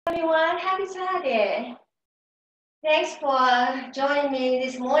everyone. Happy Saturday. Thanks for joining me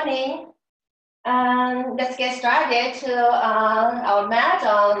this morning. Let's get started to our mat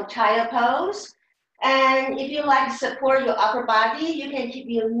on child pose. And if you like to support your upper body, you can keep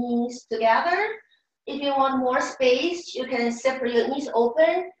your knees together. If you want more space, you can separate your knees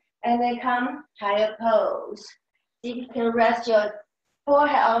open and then come child pose. If you can rest your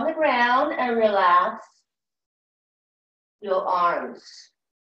forehead on the ground and relax your arms.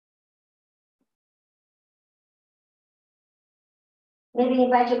 Maybe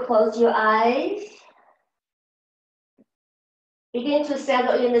invite you to close your eyes. Begin to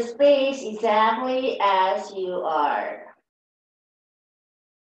settle in the space exactly as you are.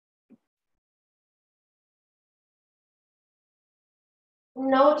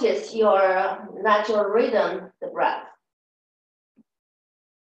 Notice your natural rhythm, the breath.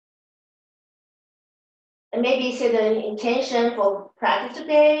 And maybe set an intention for practice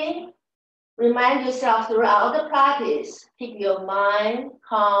today. Remind yourself throughout the practice, keep your mind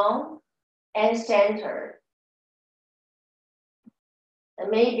calm and centered.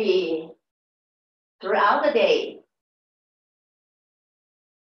 And maybe throughout the day,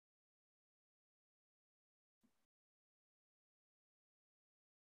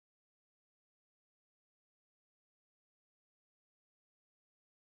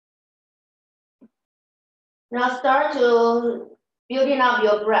 now start to building up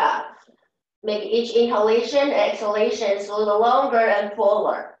your breath. Make each inhalation and exhalation a little longer and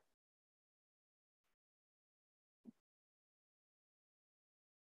fuller.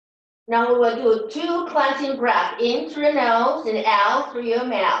 Now we will do 2 cleansing breaths in through your nose and out through your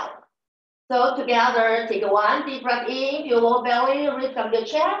mouth. So together, take 1 deep breath in, your lower belly, lift up your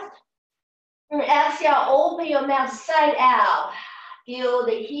chest. And exhale, open your mouth side out. Feel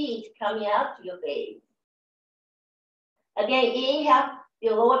the heat coming out to your face. Again, inhale,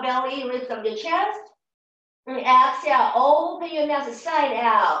 your lower belly, lift up your chest. And exhale, open your mouth side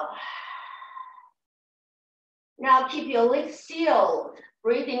out. Now keep your lips sealed,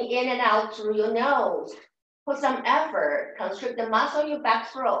 breathing in and out through your nose. Put some effort, constrict the muscle in your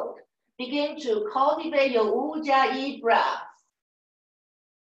back throat. Begin to cultivate your Ujjayi breath.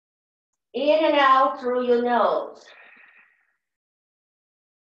 In and out through your nose.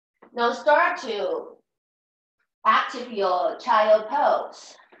 Now start to activate your child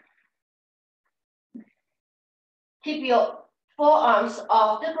pose. Keep your forearms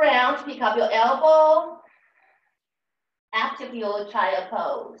off the ground, pick up your elbow. Activate your child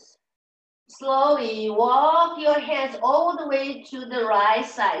pose. Slowly walk your hands all the way to the right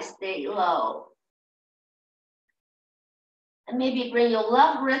side, stay low. And maybe bring your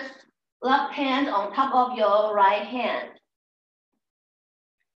left hand on top of your right hand.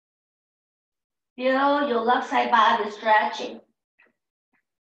 Feel your left side body stretching.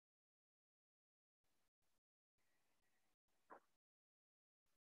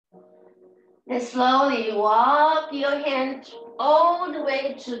 Then slowly walk your hand all the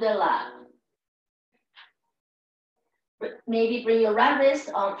way to the left. Maybe bring your right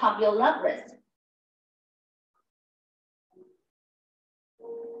wrist on top of your left wrist.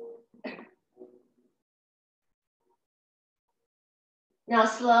 Now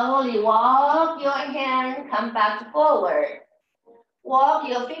slowly walk your hand, come back forward. Walk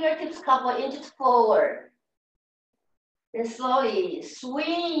your fingertips a couple inches forward. Then slowly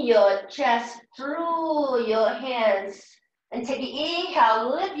swing your chest through your hands and take an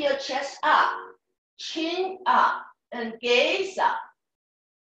inhale, lift your chest up, chin up, and gaze up.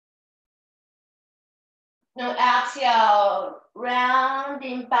 Now exhale,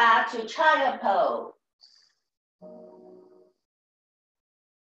 rounding back to child pose.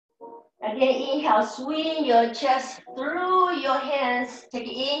 Again, inhale, swing your chest through your hands. Take an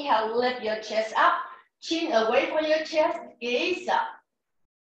inhale, lift your chest up, chin away from your chest, gaze up.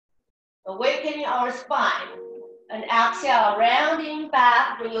 Awakening our spine. And exhale, rounding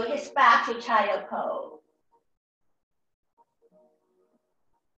back, bring your hips back to child pose.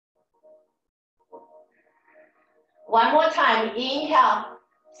 One more time, inhale,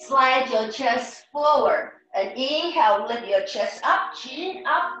 slide your chest forward. And inhale, lift your chest up, chin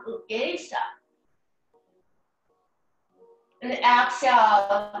up, gaze up. And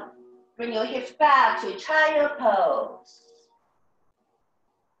exhale, bring your hips back to child pose.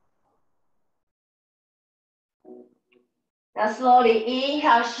 Now slowly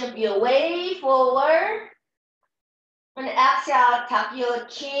inhale, shift your weight forward. And exhale, tuck your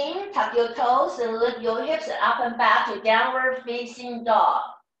chin, tuck your toes, and lift your hips up and back to downward facing dog.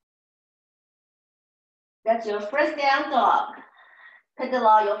 That's your first down dog.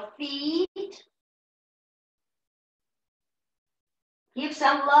 Pedal your feet. Give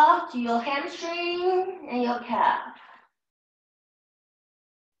some love to your hamstring and your calf.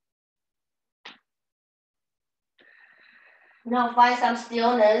 Now find some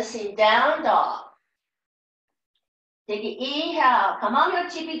stillness in down dog. Take an inhale, come on your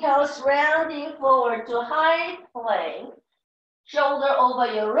tippy toes, rounding forward to high plank. Shoulder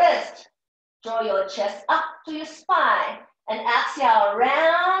over your wrist. Draw your chest up to your spine. And exhale,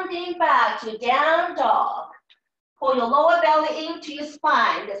 rounding back to down dog. Pull your lower belly into your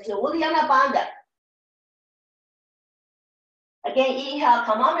spine. That's your Uddiyana Bandha. Again, inhale,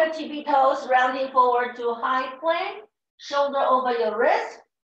 come on your tippy toes, rounding forward to high plank. Shoulder over your wrist.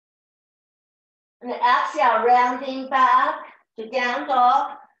 And exhale, rounding back to down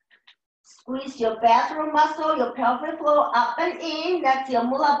dog. Squeeze your bathroom muscle, your pelvic floor up and in. That's your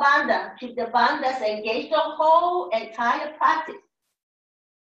Mula Bandha. Keep the bandhas engaged the whole entire practice.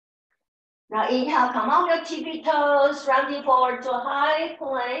 Now inhale, come on your tippy toes, rounding forward to high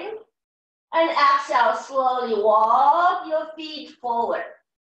plank. And exhale, slowly walk your feet forward.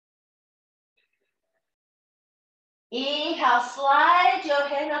 Inhale, slide your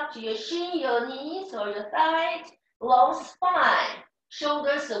hand up to your shin, your knees, or your thighs. Long spine,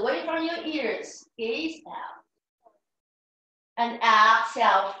 shoulders away from your ears, gaze out. And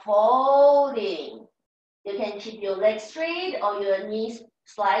exhale, folding. You can keep your legs straight or your knees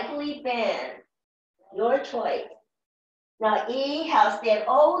slightly bent. Your choice. Now inhale, stand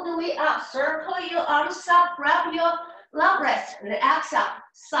all the way up. Circle your arms up, grab your left wrist, and exhale,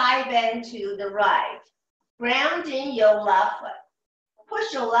 side bend to the right. Grounding your left foot.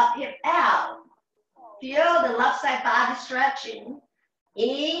 Push your left hip out. Feel the left side body stretching.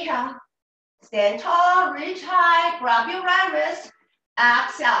 Inhale, stand tall, reach high, grab your right wrist.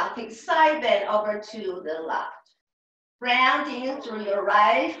 Exhale, take side bend over to the left. Grounding through your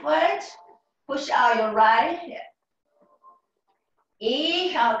right foot. Push out your right hip.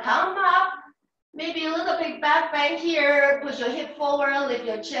 Inhale, come up. Maybe a little bit back bend here. Push your hip forward, lift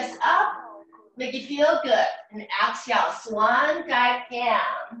your chest up. Make it feel good. And exhale, swan dive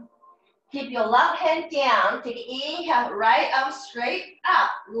down. Keep your left hand down. Take inhale, right arm straight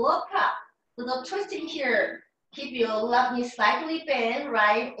up. Look up. Little twisting here. Keep your left knee slightly bent,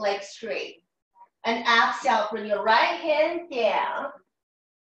 right leg straight. And exhale, bring your right hand down.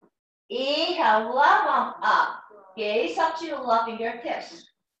 Inhale, left arm up. Gaze up to your left fingertips.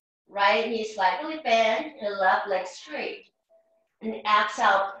 Right knee slightly bent and left leg straight. And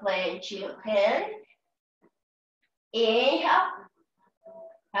exhale, plank your hand. Inhale,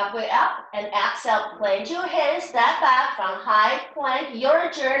 halfway up, and exhale, plank your hand. Step back from high plank,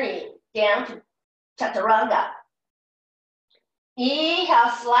 your journey down to chaturanga. Inhale,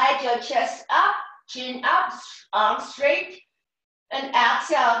 slide your chest up, chin up, arms straight. And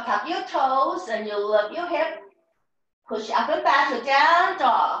exhale, tuck your toes and you lift your hip. Push up and back to down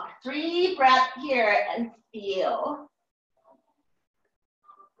dog. 3 breaths here and feel.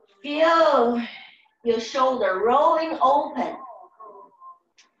 Feel your shoulder rolling open.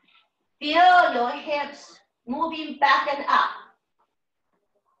 Feel your hips moving back and up.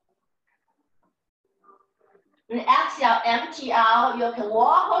 And exhale, empty out. You can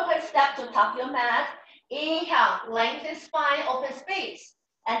walk or can step to top your mat. Inhale, lengthen spine, open space.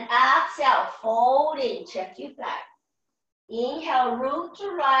 And exhale, folding, check your back. Inhale, root to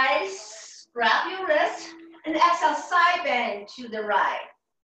rise. Grab your wrist. And exhale, side bend to the right.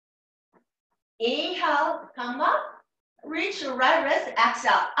 Inhale, come up, reach your right wrist,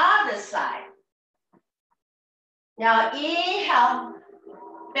 exhale, other side. Now inhale,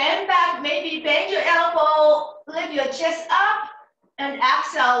 bend back, maybe bend your elbow, lift your chest up, and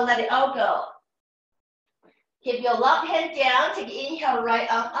exhale, let it all go. Keep your left hand down, take inhale,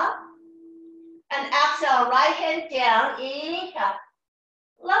 right arm up, and exhale, right hand down, inhale,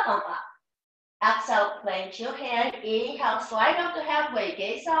 left arm up. Exhale, plank your hand, inhale, slide up to halfway,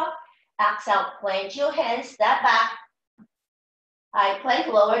 gaze out. Exhale, plank your hands, step back. High plank,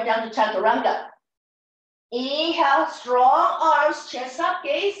 lower down to chaturanga. Inhale, strong arms, chest up,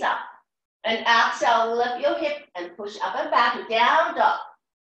 gaze up. And exhale, lift your hip and push up and back to down dog.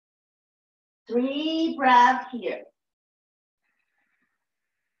 3 breaths here.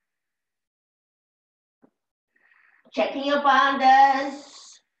 Checking your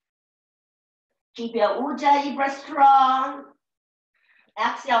bandhas. Keep your ujjayi breath strong.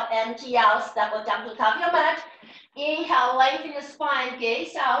 Exhale, empty out, step down to top of your mat. Inhale, lengthen your spine,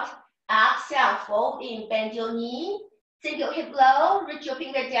 gaze out. Exhale, fold in, bend your knee. Sink your hip low, reach your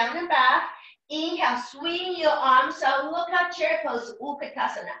finger down and back. Inhale, swing your arms out, look at chair pose,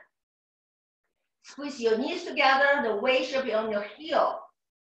 Utkatasana. Squeeze your knees together, the weight should be on your heel.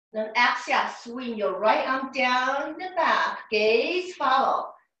 Then exhale, swing your right arm down the back, gaze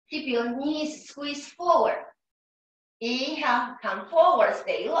follow. Keep your knees squeeze forward. Inhale, come forward,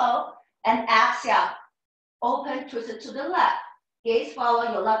 stay low. And exhale, open, twist it to the left. Gaze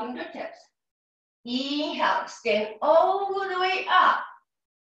follow your left fingertips. Inhale, stand all the way up.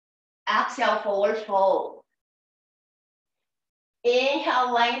 Exhale, forward fold.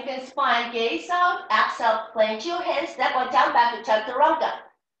 Inhale, lengthen spine, gaze out. Exhale, plant your hands, step or down back to chaturanga.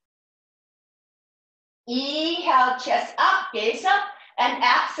 Inhale, chest up, gaze up. And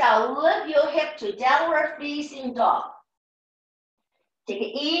exhale, lift your hip to downward facing dog. Take an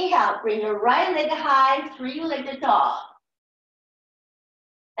inhale, bring your right leg high, three-legged dog.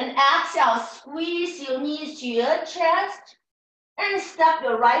 And exhale, squeeze your knees to your chest. And step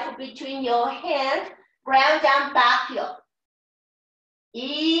your right foot between your hands, ground down, back heel.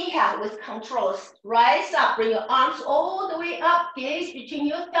 Inhale with control, rise up, bring your arms all the way up, gaze between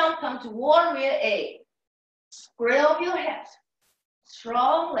your thumbs, come to warrior A. Scale your hips,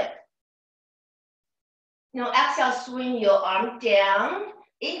 strong leg. Now exhale, swing your arm down,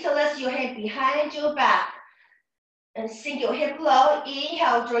 interlace your hand behind your back, and sink your hip low.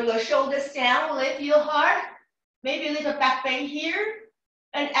 Inhale, draw your shoulders down, lift your heart, maybe a little back bend here,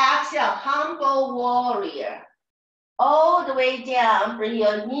 and exhale, humble warrior. All the way down, bring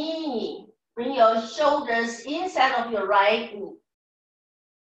your knee, bring your shoulders inside of your right knee.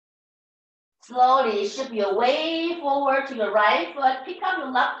 Slowly shift your weight forward to your right foot, pick up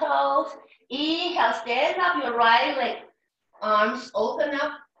your left toes. Inhale, stand up your right leg. Arms open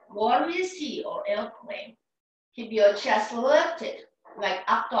up, warrior C or airplane. Keep your chest lifted, like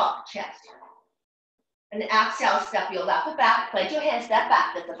up dog chest. And exhale, step your left foot back, plant your hands, step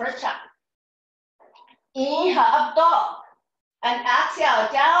back. That's the first chop. Inhale, up dog. And exhale,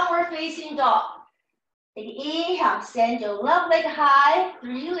 downward facing dog. Take inhale, send your left leg high,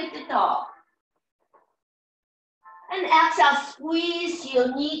 three-legged dog. And exhale, squeeze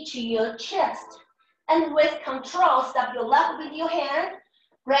your knee to your chest. And with control, step your left with your hand,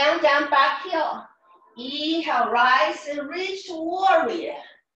 ground down, back heel. Inhale, rise and reach to warrior.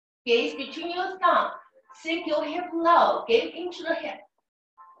 Gaze between your thumbs. Sink your hip low, gaze into the hip.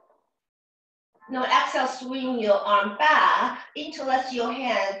 Now exhale, swing your arm back, interlace your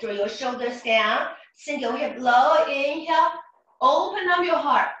hand, draw your shoulders down, sink your hip low, inhale, open up your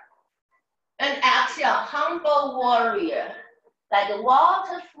heart. And exhale, humble warrior. Like a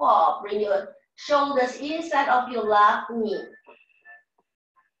waterfall, bring your shoulders inside of your left knee.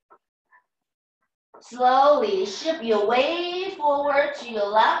 Slowly shift your weight forward to your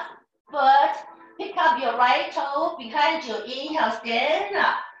left foot. Pick up your right toe behind you. Inhale, stand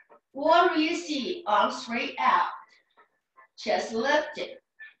up. Warrior C, arms straight out. Chest lifted.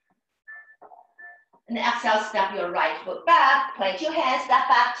 And exhale, step your right foot back. Plant your hands, step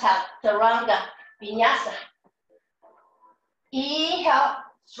back, chaturanga, vinyasa. Inhale,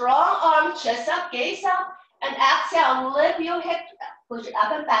 strong arm, chest up, gaze up. And exhale, lift your hip, push it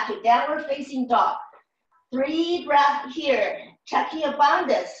up and back to downward facing dog. 3 breaths here. Check your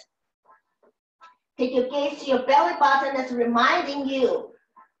abundance. Take your gaze to your belly button that's reminding you.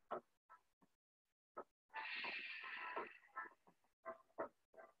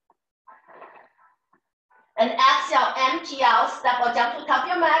 And exhale, empty out, step or jump to top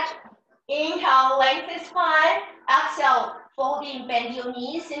your mat. Inhale, lengthen spine. Exhale, folding, bend your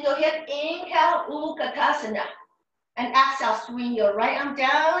knees, single hip. Inhale, Utkatasana. And exhale, swing your right arm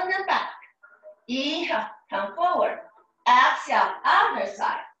down and back. Inhale, come forward. Exhale, other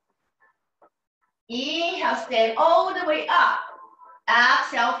side. Inhale, stand all the way up.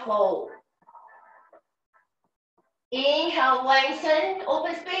 Exhale, fold. Inhale, lengthen,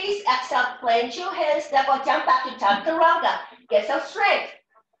 open space. Exhale, plant your hands, step or jump back to chaturanga. Get some strength.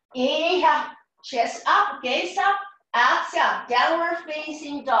 Inhale, chest up, gaze up. Exhale, downward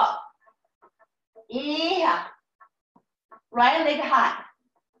facing dog. Inhale, right leg high.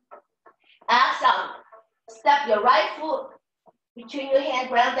 Exhale, step your right foot between your hands,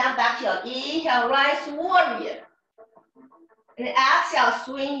 ground down, back heel. Inhale, rise warrior. And exhale,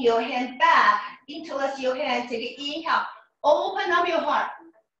 swing your hand back. Interlace your hand, take an inhale. Open up your heart.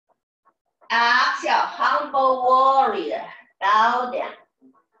 Exhale, humble warrior. Bow down.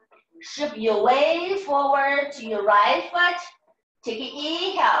 Shift your weight forward to your right foot. Take an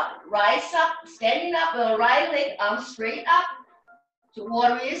inhale. Rise up, standing up with your right leg, arms straight up. To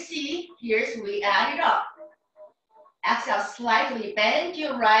warrior C. Here's we add it up. Exhale, slightly bend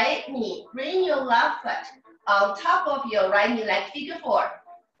your right knee. Bring your left foot on top of your right knee like figure 4.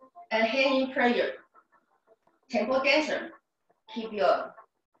 And hand in prayer. Temple dancer. Keep your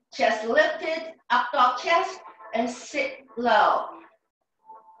chest lifted, up dog chest, and sit low.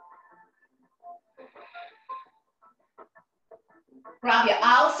 Grab your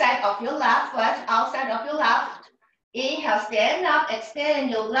outside of your left foot, outside of your left. Inhale, stand up,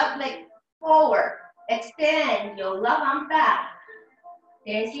 extend your left leg forward. Extend your left arm back.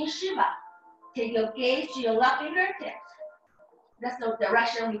 Dancing Shiva. Take your gaze to your left fingertips. That's the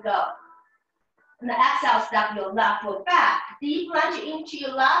direction we go. And the exhale, step your left foot back. Deep plunge into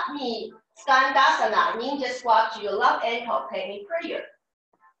your left knee. Skandasana, ninja squat to your left ankle, planning prayer.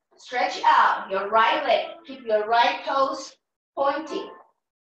 Stretch out your right leg. Keep your right toes pointing.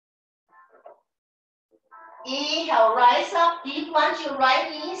 Inhale, rise up, deep plunge your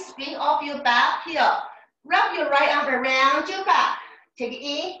right knee, spin off your back heel. Wrap your right arm around your back. Take it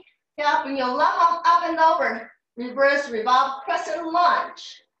in, bring your left arm up and over. Reverse revolve crescent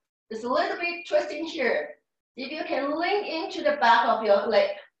lunge. There's a little bit twisting here. If you can lean into the back of your leg,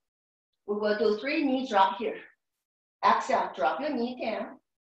 we will do 3 knee drop here. Exhale, drop your knee down.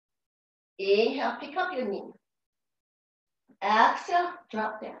 Inhale, pick up your knee. Exhale,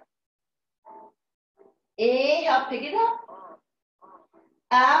 drop down. Inhale, pick it up.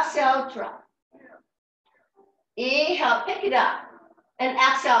 Exhale, drop. Inhale, pick it up. And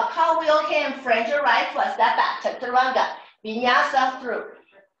exhale, cartwheel hand, flange your right foot, step back, chaturanga, vinyasa through.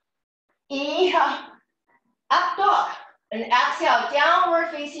 Inhale, up dog. And exhale, downward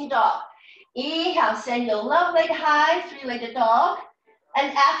facing dog. Inhale, send your left leg high, 3-legged dog.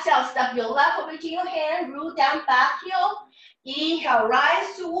 And exhale, step your left foot between your hand, root down back heel. Inhale,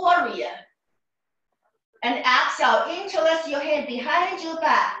 rise to warrior. And exhale, interlace your hand behind your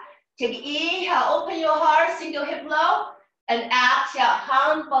back. Take inhale, open your heart, single hip low. And exhale,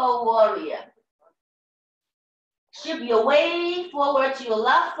 humble warrior. Shift your weight forward to your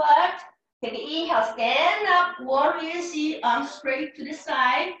left foot. Take inhale, stand up, warrior seat, arms straight to the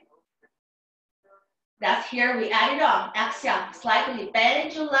side. That's here, we add it on. Exhale, slightly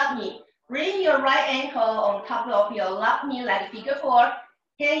bend your left knee. Bring your right ankle on top of your left knee like figure 4.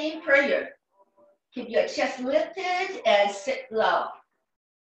 Hand in prayer. Keep your chest lifted and sit low.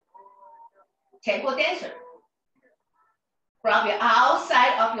 Temple dancer. Grab your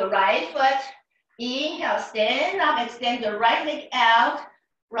outside of your right foot. Inhale, stand up, extend your right leg out.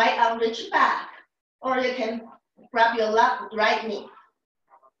 Right arm reach back. Or you can grab your right knee.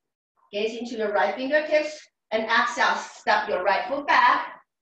 Gaze into your right fingertips. And exhale, step your right foot back.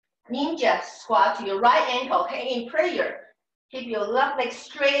 Ninja squat to your right ankle, hang in prayer. Keep your left leg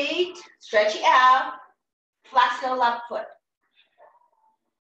straight, stretch it out. Flex your left foot.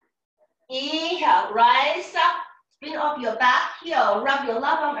 Inhale, rise up. Spin off your back heel, wrap your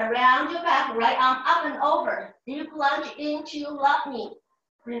left arm around your back, right arm up and over. Deep plunge into your left knee.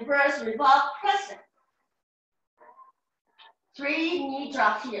 Reverse revolve crescent. 3 knee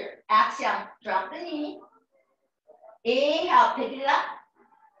drops here. Exhale, drop the knee. Inhale, pick it up.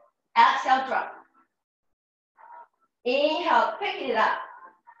 Exhale, drop. Inhale, pick it up.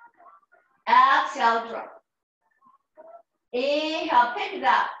 Exhale, drop. Inhale, pick it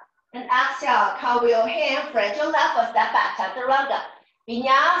up. And exhale, cartwheel hand, flange your left foot, step back, chaturanga.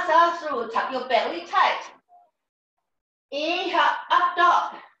 Vinyasa through, tuck your belly tight. Inhale, up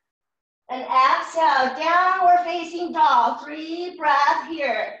dog. And exhale, downward facing dog. 3 breaths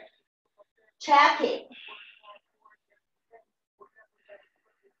here. Check it.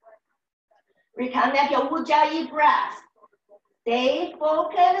 Reconnect your Ujjayi breath. Stay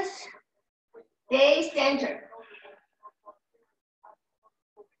focused. Stay centered.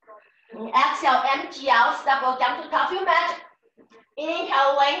 Exhale, empty out, step down to top of your mat.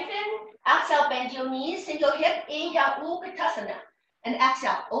 Inhale, lengthen. Exhale, bend your knees, single hip. Inhale, Utkatasana. And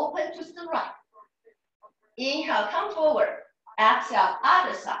exhale, open to the right. Inhale, come forward. Exhale,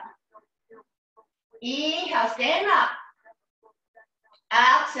 other side. Inhale, stand up.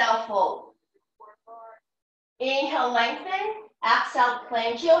 Exhale, fold. Inhale, lengthen. Exhale,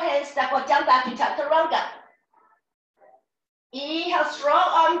 clench your hands, step or jump back to chaturanga. Inhale, strong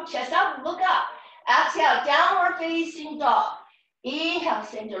arm, chest up, look up. Exhale, downward facing dog. Inhale,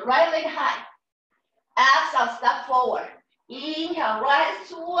 send your right leg high. Exhale, step forward. Inhale, rise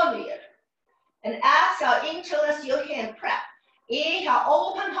to warrior. And exhale, interlace your hand, prep. Inhale,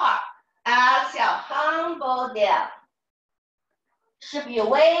 open heart. Exhale, humble down. Shift your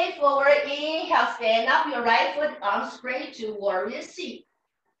weight forward. Inhale, stand up your right foot, arms straight to warrior seat.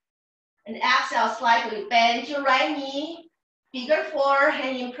 And exhale, slightly bend your right knee. Figure 4,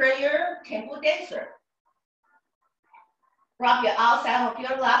 hand in prayer, temple dancer. Wrap your outside of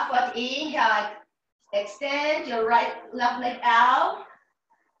your left foot. Inhale, extend your left leg out.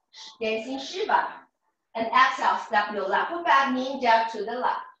 Dancing Shiva. And exhale, step your left foot back, ninja to the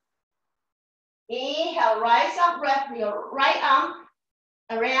left. Inhale, rise up, wrap your right arm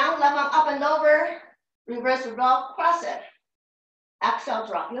around, left arm up and over. Reverse roll, cross it. Exhale,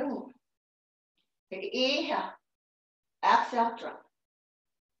 drop your knee. Take an inhale. Exhale, drop.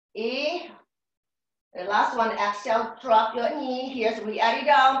 Inhale. The last one, exhale, drop your knee. Here's reality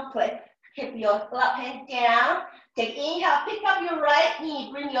down. Keep your left hand down. Take inhale, pick up your right knee.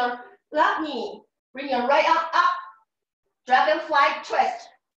 Bring your left knee. Bring your right arm up. Dragonfly twist.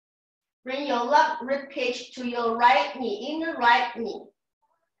 Bring your left rib cage to your right knee, in the right knee.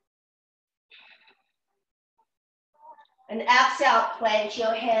 And exhale, plant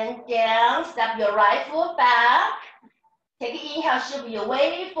your hand down. Step your right foot back. Take an inhale, shift your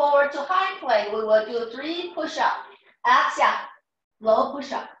weight forward to high plank. We will do 3 push-ups. Exhale, low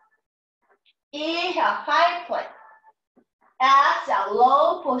push-up. Inhale, high plank. Exhale,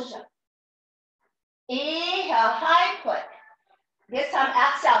 low push-up. Inhale, high plank. This time,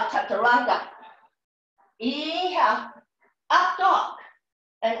 exhale, chaturanga. Inhale, up dog.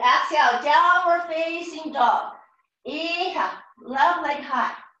 And exhale, downward facing dog. Inhale, left leg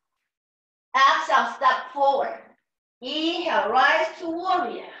high. Exhale, step forward. Inhale, rise to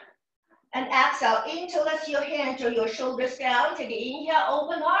warrior. And exhale, interlace your hand to your shoulders down. Take an inhale,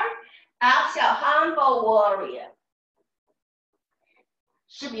 open heart. Exhale, humble warrior.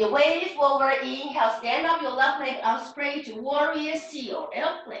 Shift your weight forward. Inhale, stand up your left leg up straight to warrior C or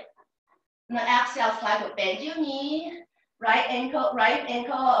airplane. Now exhale, slide to bend your knee. Right ankle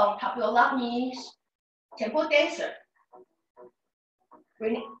on top of your left knees. Temple dancer.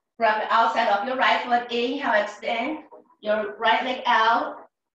 Grab the outside of your right foot. Inhale, extend your right leg out.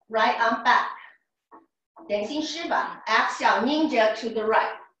 Right arm back. Dancing Shiva. Exhale, ninja to the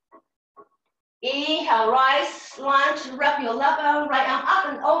right. Inhale, rise, lunge, wrap your left arm, right arm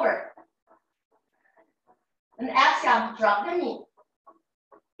up and over. And exhale, drop the knee.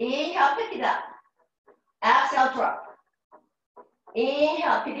 Inhale, pick it up. Exhale, drop.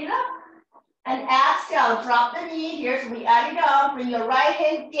 Inhale, pick it up. And exhale, drop the knee. Here's reality down. Bring your right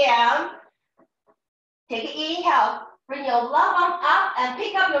hand down. Take an inhale. Bring your left arm up and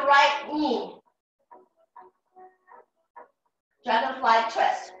pick up your right knee. Dragonfly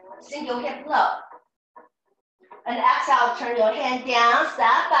twist. Single hip low. And exhale, turn your hand down,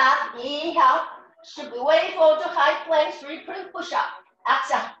 step back. Inhale. Shift your weight forward to high plank. 3 push-up.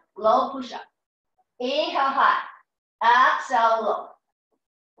 Exhale, low push-up. Inhale, high. Exhale, low.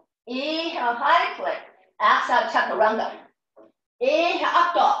 Inhale, high plank. Exhale, chaturanga. Inhale,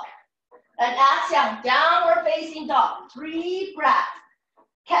 up dog. And exhale, downward facing dog. 3 breaths.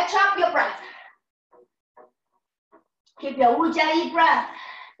 Catch up your breath. Keep your Ujjayi breath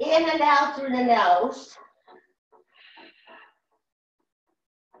in and out through the nose.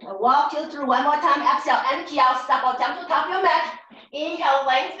 I'll walk you through one more time. Exhale, empty out, step out down to top of your mat. Inhale,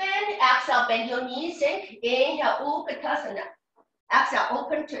 lengthen. Exhale, bend your knees, sink. Inhale, Utkatasana. Exhale,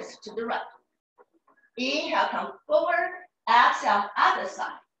 open twist to the right. Inhale, come forward. Exhale, other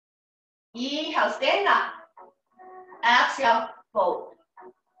side. Inhale, stand up. Exhale, fold.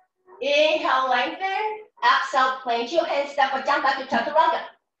 Inhale, lengthen. Exhale, plant your hands, step or jump back to chaturanga.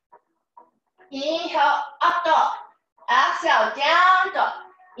 Inhale, up dog. Exhale, down dog.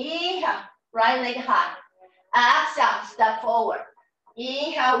 Inhale, right leg high. Exhale, step forward.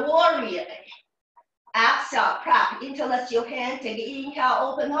 Inhale, warrior. Exhale, crab. Interlace your hand. Take an inhale,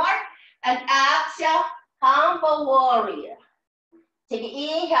 open heart. And exhale, humble warrior. Take an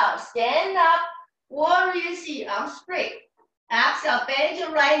inhale, stand up. Warrior C, arm straight. Exhale, bend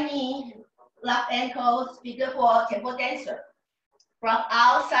your right knee. Left ankle, figure 4, temple dancer. From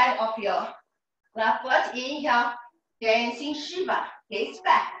outside of your left foot, inhale, dancing Shiva, gaze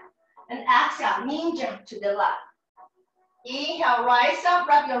back. And exhale, ninja to the left. Inhale, rise up,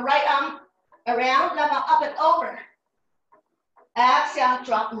 wrap your right arm around, left arm up and over. Exhale,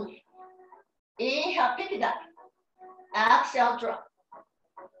 drop knee. Inhale, pick it up. Exhale, drop.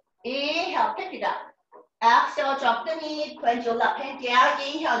 Inhale, pick it up. Exhale, drop the knee, plant your left hand down.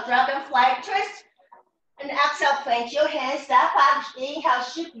 Inhale, dragonfly twist. And exhale, plant your hands, step back. Inhale,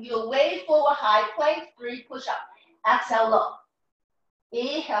 shift your weight forward, high plank, 3 push-up. Exhale, low.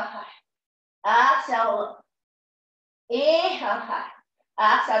 Inhale, high. Exhale, low. Inhale, high.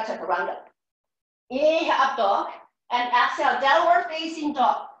 Exhale, chaturanga. Inhale, up dog. And exhale, downward facing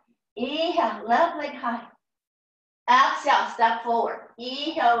dog. Inhale, left leg high. Exhale, step forward.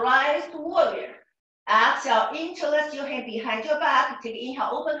 Inhale, rise to warrior. Exhale, interlace your hand behind your back. Take inhale,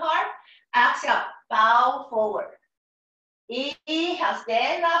 open heart. Exhale, bow forward. Inhale,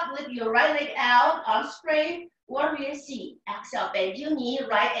 stand up, lift your right leg out, arm straight, warrior C. Exhale, bend your knee,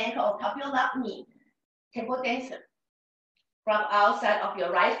 right ankle on top of your left knee. Temple dancer. From outside of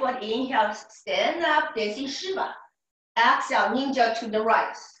your right foot, inhale, stand up, dancing Shiva. Exhale, ninja to the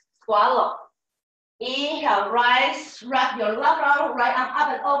right, swallow. Inhale, rise, wrap your left arm, right arm up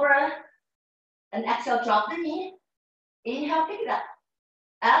and over. And exhale, drop the knee. Inhale, pick it up.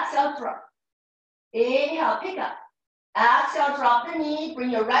 Exhale, drop. Inhale, pick up. Exhale, drop the knee.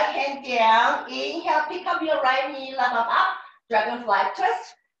 Bring your right hand down. Inhale, pick up your right knee, left arm up. Dragonfly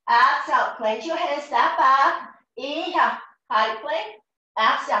twist. Exhale, clench your hands, step back. Inhale, high plank.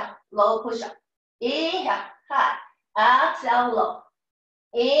 Exhale, low push up. Inhale, high. Exhale, low.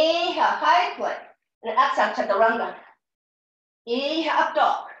 Inhale, high plank. And exhale, chaturanga. Inhale, up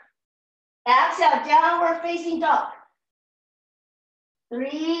dog. Exhale, downward facing dog.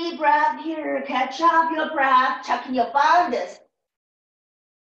 3 breaths here. Catch up your breath. Checking your boundaries.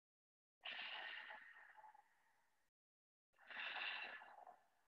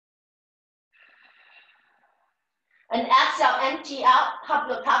 And exhale, empty out.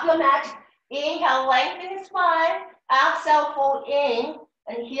 Top your mat. Inhale, lengthen the spine. Exhale, fold in.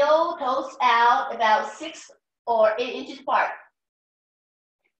 And heel toes out about 6 or 8 inches apart.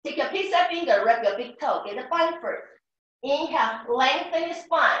 Take your pincer finger, wrap your big toe. Get the spine first. Inhale, lengthen your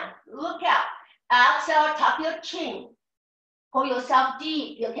spine. Look out. Exhale, tuck your chin. Pull yourself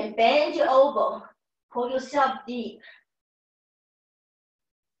deep. You can bend your elbow. Pull yourself deep.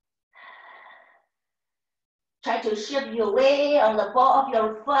 Try to shift your weight on the ball of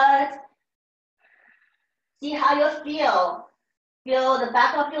your foot. See how you feel. Feel the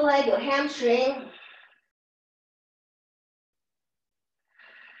back of your leg, your hamstring.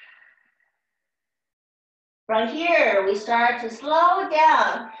 From here, we start to slow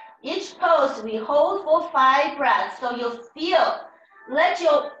down. Each pose we hold for 5 breaths, so you feel. Let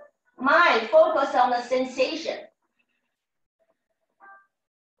your mind focus on the sensation.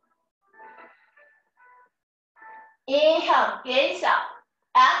 Inhale, gaze up.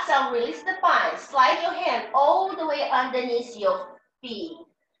 Exhale, release the spine. Slide your hand all the way underneath your feet,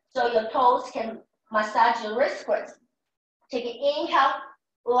 so your toes can massage your wrist first. Take an inhale,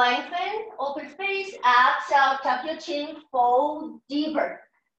 lengthen, open space. Exhale, tuck your chin, fold deeper.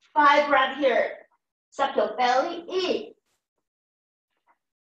 5 breaths here. Suck your belly in.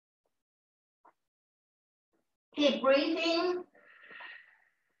 Keep breathing.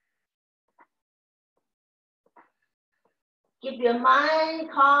 Keep your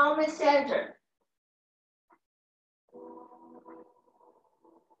mind calm and centered.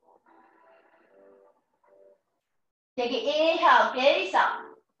 Take an inhale, gaze up.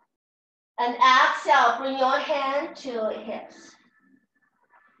 And exhale, bring your hand to hips.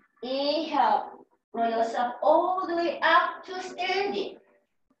 Inhale, roll yourself all the way up to standing.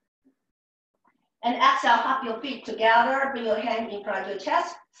 And exhale, hop your feet together, bring your hand in front of your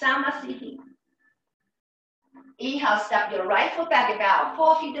chest, Samasthiti. Inhale, step your right foot back about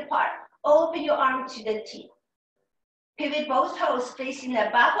 4 feet apart. Open your arm to the T. Pivot both toes facing the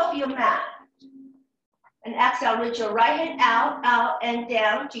back of your mat. And exhale, reach your right hand out, and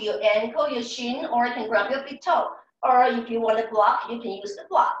down to your ankle, your shin, or you can grab your big toe. Or if you want to block, you can use the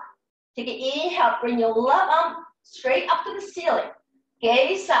block. Take an inhale, bring your left arm straight up to the ceiling.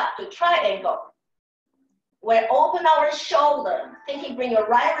 Gaze up to triangle. We open our shoulder, thinking bring your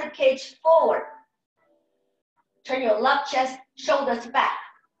right rib cage forward. Turn your left chest, shoulders back.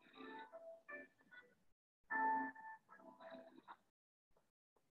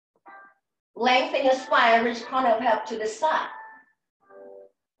 Lengthen your spine, reach corner of hip to the side.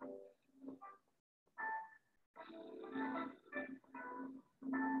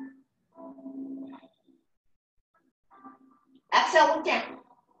 Exhale, look down.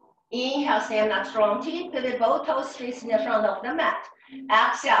 Inhale, stand up strong. Pivot both toes facing the front of the mat.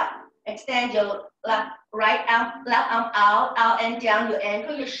 Exhale, extend your right arm, left arm out and down your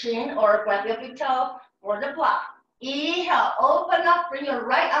ankle, your shin, or grab your big toe for the block. Inhale, open up, bring your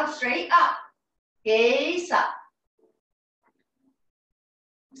right arm straight up. Gaze up.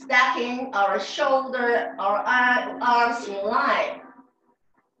 Stacking our shoulder, our arms in line.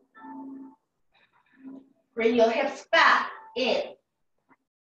 Bring your hips back in.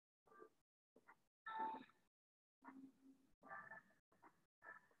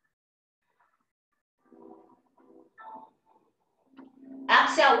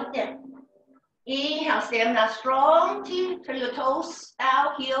 Exhale, look down. Inhale, stand up strong. Turn your toes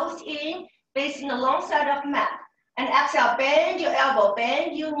out, heels in, facing the long side of mat. And exhale, bend your elbow,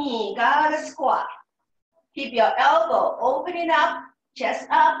 bend your knee, gotta squat. Keep your elbow opening up, chest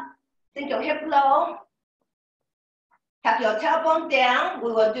up, sink your hip low. Tap your tailbone down.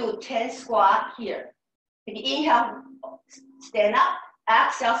 We will do 10 squat here. Inhale, stand up,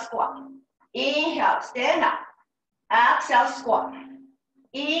 exhale, squat. Inhale, stand up, exhale, squat.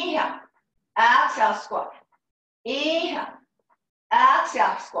 Inhale, exhale, squat. Inhale,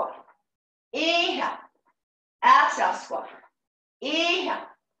 exhale, squat. Inhale, exhale, squat. Inhale,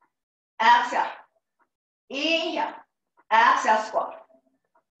 exhale. Inhale, exhale, squat.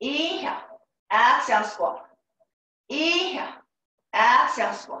 Inhale, exhale, squat. Inhale,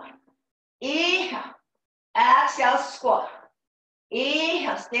 exhale, squat. Inhale, exhale, squat.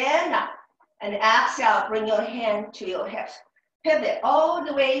 Inhale, stand up. And exhale, bring your hand to your hips. Pivot all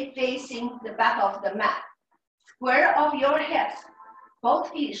the way facing the back of the mat. Square off your hips.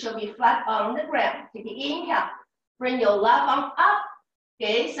 Both feet should be flat on the ground. Take an inhale. Bring your left arm up,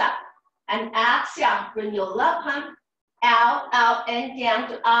 gaze up. And exhale, bring your left arm out, out, and down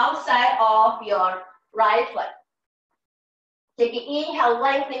to outside of your right foot. Take an inhale,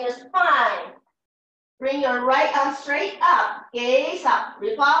 lengthen your spine. Bring your right arm straight up, gaze up,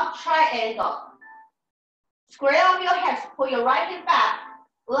 revolve triangle. Square off your hips, pull your right hip back,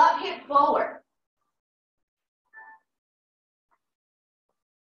 left hip forward.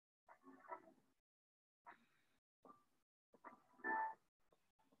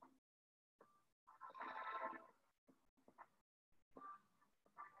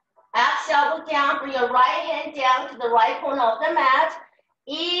 Exhale, look down, bring your right hand down to the right corner of the mat.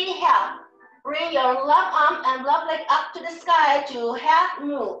 Inhale, bring your left arm and left leg up to the sky to half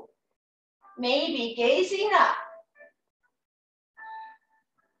move. Maybe gazing up.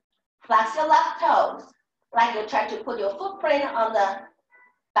 Flex your left toes, like you try to put your footprint on the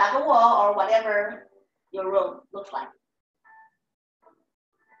back of the wall or whatever your room looks like.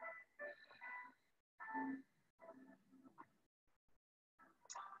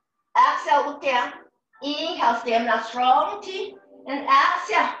 Exhale, look down. Inhale, stamina strong T. And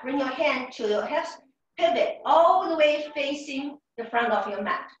exhale, bring your hand to your hips. Pivot all the way facing the front of your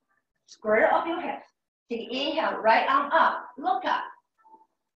mat. Square off your hips. Take inhale, right arm up, look up.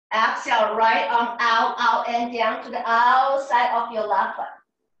 Exhale, right arm out, out, and down to the outside of your left foot.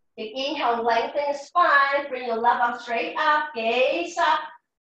 Take inhale, lengthen your spine, bring your left arm straight up, gaze up.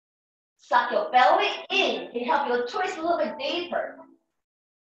 Suck your belly in. Can help you twist a little bit deeper.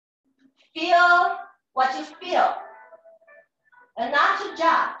 Feel what you feel, and not to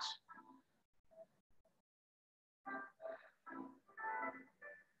judge.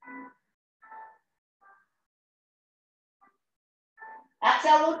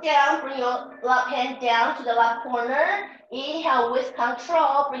 Exhale, look down, bring your left hand down to the left corner. Inhale with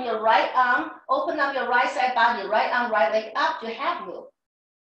control, bring your right arm, open up your right side body, right arm, right leg up to half move.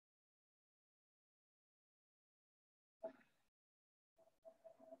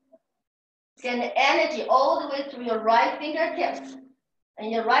 Send the energy all the way through your right fingertips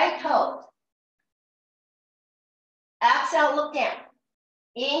and your right toes. Exhale, look down.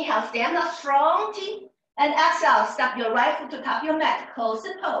 Inhale, stand up strong T. And exhale, step your right foot to top your mat. Close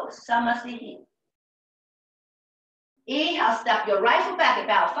the pose, Samasthiti. Inhale, step your right foot back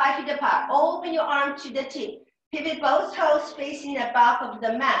about 5 feet apart. Open your arm to the T. Pivot both toes facing the back of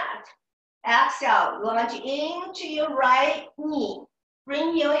the mat. Exhale, launch into your right knee.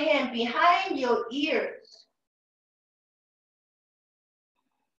 Bring your hand behind your ears.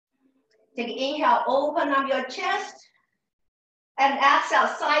 Take an inhale, open up your chest. And exhale,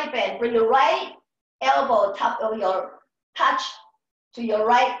 side bend. Bring your right elbow top of your touch to your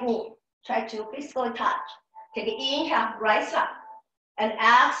right knee. Try to physically touch. Take an inhale, rise up. And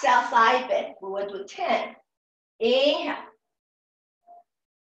exhale, side bend. We will do 10. Inhale.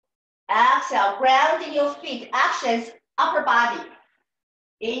 Exhale, grounding your feet. Actions, upper body.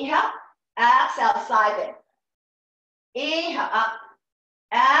 Inhale, exhale, side bend. Inhale, up.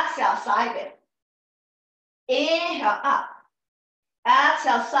 Exhale, side bend. Inhale, up.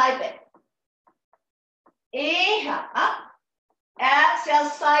 Exhale, side bend. Inhale, up. Exhale,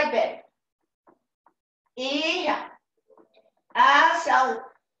 side bend. Inhale. Exhale,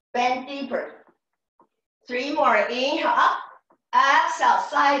 bend deeper. 3 more. Inhale, up. Exhale,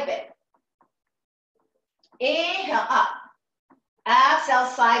 side bend. Inhale, up. Exhale,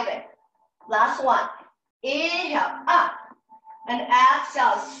 side bend. Last one. Inhale, up. And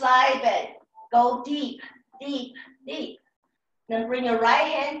exhale, side bend. Go deep, deep, deep. Then bring your right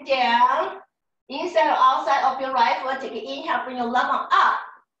hand down. Inside or outside of your right foot. Take an inhale, bring your left arm up.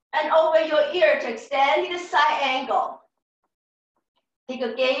 And over your ear to extend the side angle. Take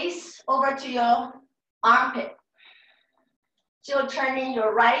a gaze over to your armpit. Still turning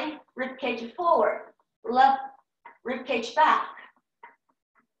your right rib cage forward. Left rib cage back.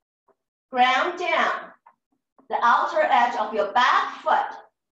 Ground down the outer edge of your back foot.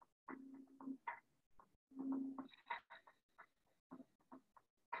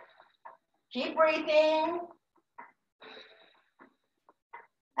 Keep breathing.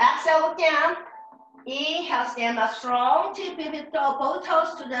 Exhale, look down. Inhale, stand up strong. Pivot both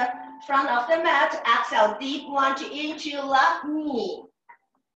toes to the front of the mat. Exhale, deep lunge into your left knee.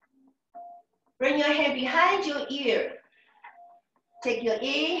 Bring your hand behind your ear. Take your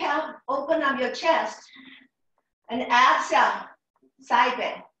inhale, open up your chest. And exhale, side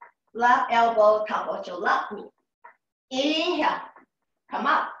bend. Left elbow towards your left knee. Inhale, come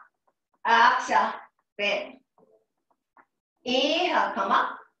up. Exhale, bend. Inhale, come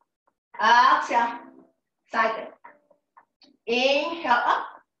up. Exhale, side bend. Inhale, up.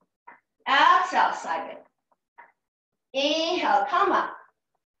 Exhale, side bend. Inhale, come up.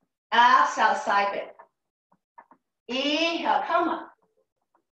 Exhale, side bend. Inhale, come up.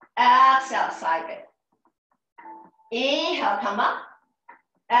 Exhale, side bend. Inhale, come up.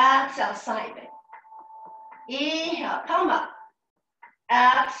 Exhale, side bend. Inhale, come up.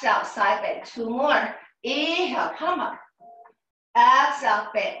 Exhale, side bend. Two more. Inhale, come up. Exhale,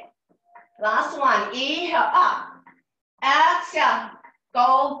 bend. Last one. Inhale, up. Exhale,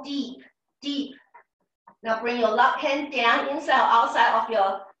 go deep, deep. Now bring your left hand down inside or outside of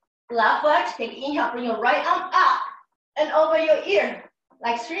your left foot. Take inhale, bring your right arm up and over your ear,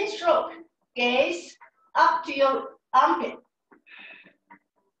 like string stroke. Gaze up to your armpit.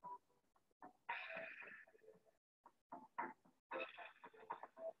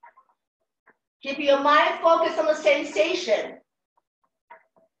 Keep your mind focused on the sensation.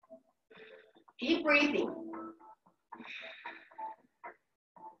 Keep breathing.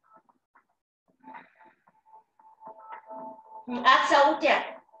 Exhale down.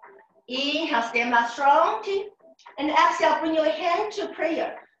 Inhale, stand up strong. And exhale, bring your hand to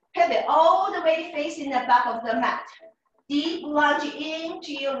prayer. Pivot all the way facing the back of the mat. Deep lunge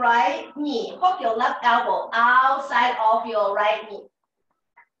into your right knee. Hook your left elbow outside of your right knee.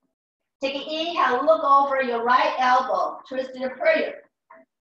 Take an inhale, look over your right elbow. Twist the prayer.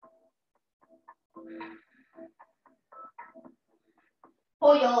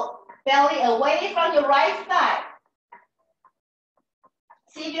 Pull your belly away from your right thigh.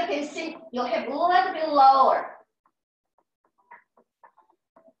 See if you can sink your hip a little bit lower.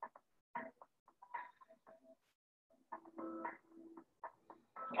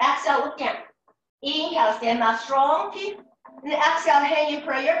 Exhale, look down. Inhale, stand up strong. And exhale, hand in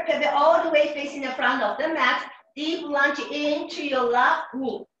prayer. Pivot all the way facing the front of the mat. Deep lunge into your left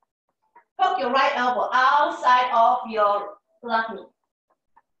knee. Hook your right elbow outside of your left knee.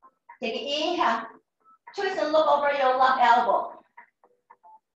 Take an inhale. Twist and look over your left elbow.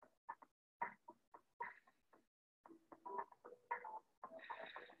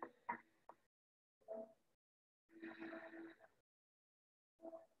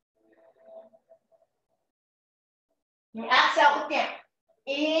 And exhale, look down.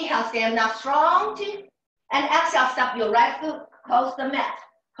 Inhale, stand up strong. And exhale, step your right foot, close the mat.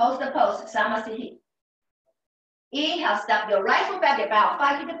 Close the pose, Samasthiti. Inhale, step your right foot back about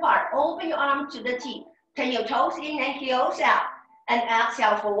 5 feet apart. Open your arm to the T. Turn your toes in and heels out. And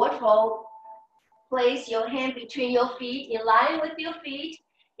exhale, forward fold. Place your hand between your feet, in line with your feet.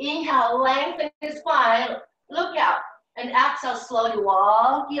 Inhale, lengthen the spine. Look out. And exhale, slowly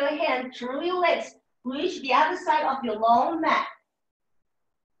walk your hand through your legs. Reach the other side of your long mat.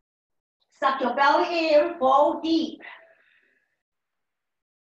 Suck your belly in, fold deep.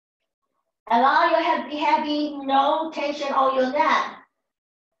 Allow your head to be heavy, no tension on your neck.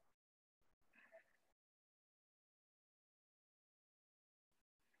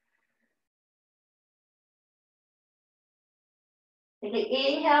 Take an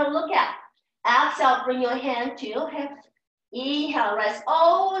inhale, look out. Exhale, bring your hand to your hips. Inhale, rest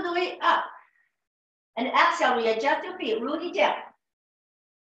all the way up. And exhale, readjust your feet, root it down.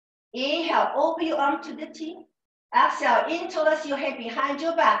 Inhale, open your arm to the T. Exhale, interlace your head behind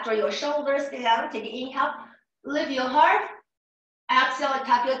your back, draw your shoulders down. Take an inhale, lift your heart. Exhale,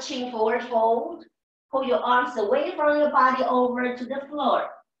 tuck your chin forward, fold. Pull your arms away from your body over to the floor.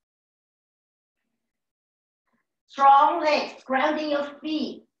 Strong legs, grounding your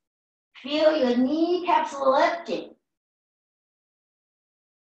feet. Feel your kneecaps lifting.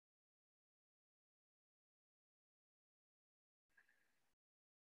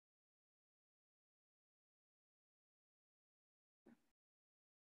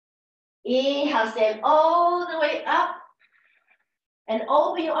 Inhale, stand all the way up and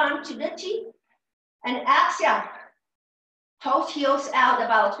open your arm to the T. And exhale, toes heels out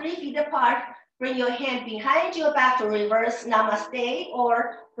about 3 feet apart. Bring your hand behind your back to reverse namaste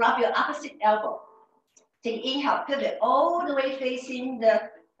or grab your opposite elbow. Take inhale, pivot all the way facing the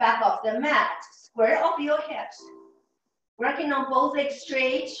back of the mat. Square off your hips. Working on both legs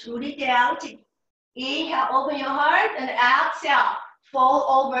straight, root it down. Take inhale, open your heart, and exhale. Fold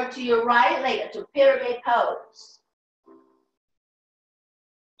over to your right leg to pyramid pose.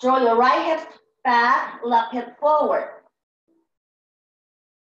 Draw your right hip back, left hip forward.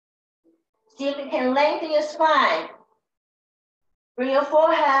 See if you can lengthen your spine. Bring your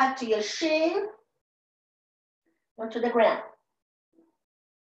forehead to your shin or to the ground.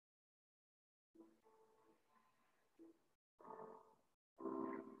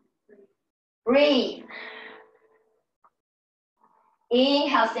 Breathe.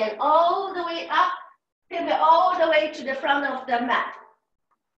 Inhale, stand all the way up, pivot all the way to the front of the mat.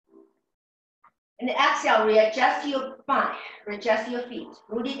 And exhale, readjust your spine, readjust your feet,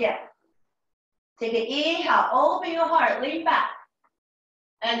 root it down. Take an inhale, open your heart, lean back.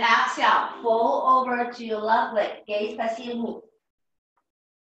 And exhale, fold over to your left leg, gaze past your knee.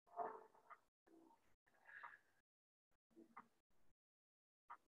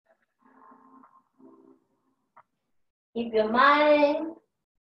 Keep your mind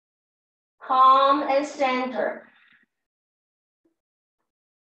calm and centered.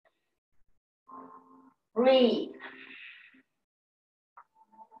 Breathe.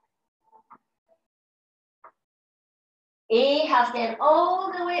 Inhale, stand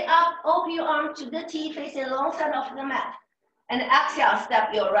all the way up, open your arm to the T, facing long side of the mat. And exhale, step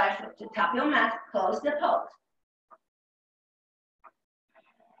your right foot to top your mat, close the pose.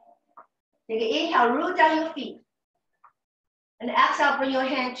 Take an inhale, root down your feet. And exhale, bring your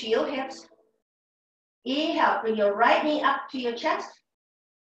hand to your hips. Inhale, bring your right knee up to your chest.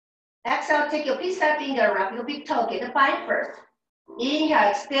 Exhale, take your big fat finger, wrap your big toe, get the bind first.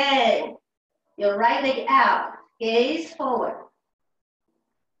 Inhale, extend your right leg out, gaze forward.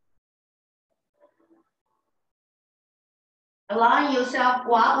 Allowing yourself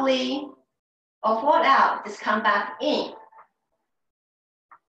wobbling or fall out, just come back in.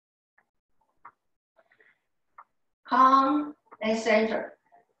 Calm and center.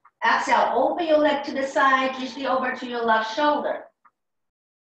 Exhale, open your leg to the side, gently over to your left shoulder.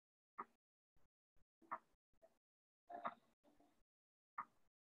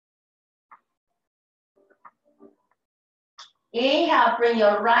 Inhale, bring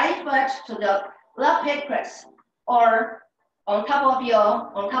your right foot to the left hip crease or on top of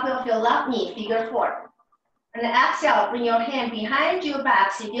your left knee, figure 4. And exhale, bring your hand behind your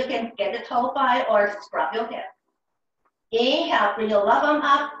back, see if you can get the toe by or scrub your hip. Inhale, bring your left arm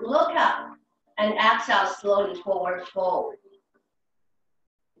up, look up, and exhale, slowly forward fold.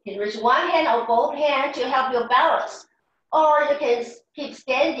 You can reach one hand or both hands to help you balance, or you can keep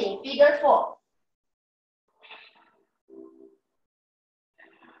standing, figure 4.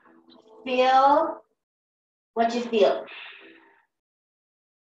 Feel what you feel.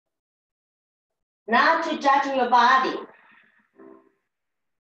 Not to judge your body.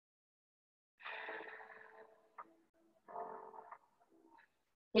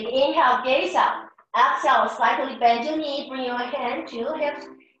 Take inhale, gaze up. Exhale, slightly bend your knee, bring your hand to your hips.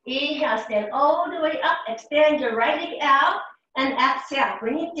 Inhale, stand all the way up, extend your right leg out, and exhale,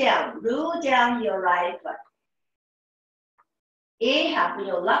 bring it down, roll down your right foot. Inhale, bring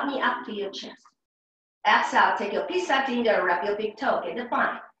your left knee up to your chest. Exhale, take your big fat finger, wrap your big toe, get the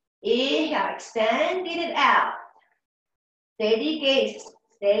bind. Inhale, extend, get it out. Steady gaze,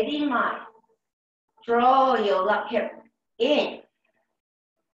 steady mind. Draw your left hip in.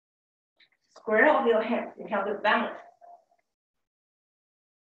 Square off your hands and help you balance.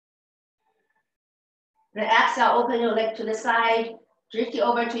 Then exhale, open your leg to the side, drift it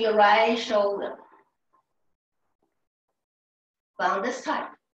over to your right shoulder. Bound this tight.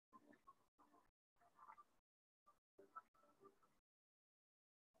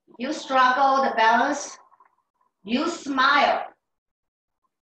 If you struggle the balance, you smile.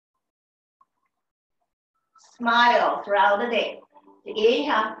 Smile throughout the day.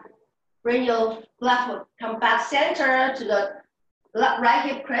 Inhale, bring your left foot, come back center to the right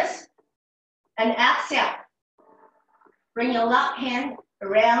hip crease. And exhale. Bring your left hand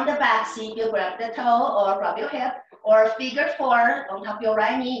around the back, see if you grab the toe or grab your hip, or figure 4 on top of your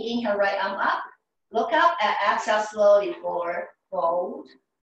right knee, inhale, right arm up. Look up and exhale slowly forward, fold.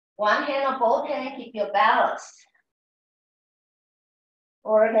 One hand or both hands, keep your balance.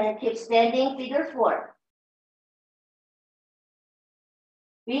 Or then keep standing, figure 4.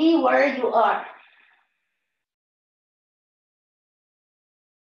 Be where you are.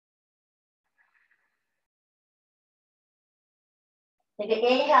 Take an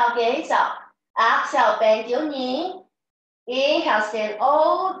inhale, gaze up. Exhale, bend your knee. Inhale, stand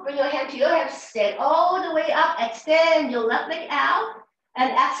all, bring your hand to your hips, stand all the way up, extend your left leg out,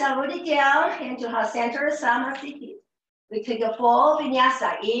 and exhale, root it down, hand to heart center, Samasthiti. We take a full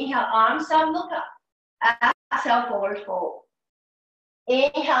vinyasa. Inhale, arms up, look up. Exhale, forward fold.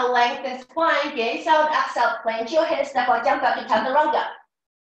 Inhale, lengthen spine, gaze out, exhale, plant your hands, step or jump up to chaturanga.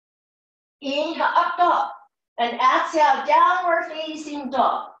 Inhale, up dog. And exhale, downward facing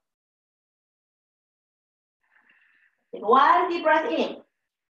dog. Take one deep breath in.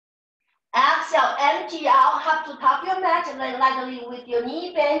 Exhale, empty out, hop to top of your mat, and then lightly with your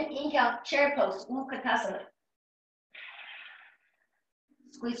knee bend. Inhale, chair pose, Utkatasana.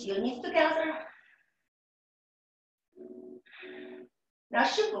 Squeeze your knees together. Now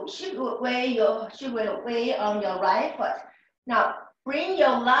shift weight on your right foot. Now bring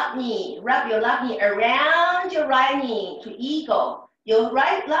your left knee, wrap your left knee around your right knee to eagle. Your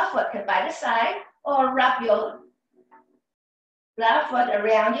left foot can by the side, or wrap your left foot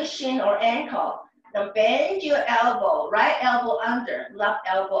around your shin or ankle. Now bend your elbow, right elbow under, left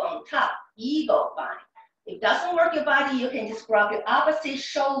elbow on top, eagle fine. If it doesn't work your body, you can just grab your opposite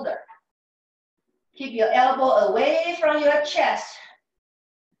shoulder. Keep your elbow away from your chest.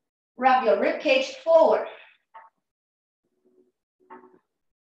 Wrap your rib cage forward.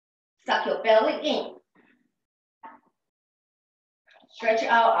 Suck your belly in. Stretch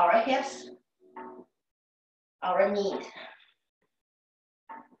out our hips, our knees.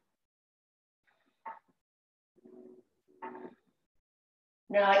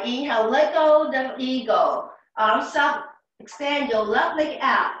 Now inhale, let go the eagle. Arms up, extend your left leg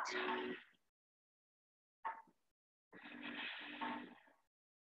out.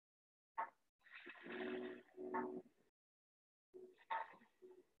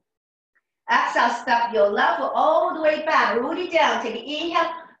 Exhale, step your left foot all the way back, root it down. Take an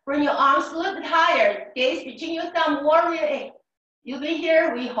inhale, bring your arms a little bit higher. Gaze between your thumb, warrior eight. You be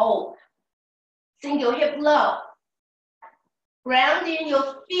here, we hold. Sink your hip low. Grounding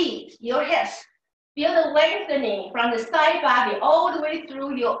your feet, your hips. Feel the lengthening from the side body all the way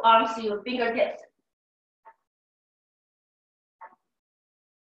through your arms to your fingertips.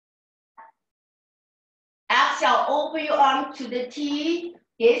 Exhale, open your arm to the T.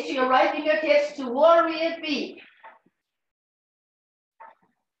 Gaze to your right fingertips to warrior B.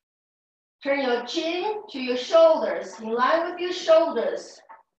 Turn your chin to your shoulders, in line with your shoulders.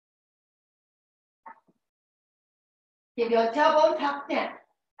 Keep your tailbone tucked in.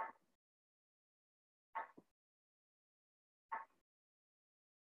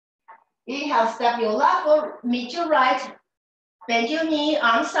 Inhale, step your left foot, meet your right. Bend your knee,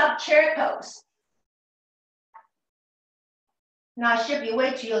 arms up, chair pose. Now shift your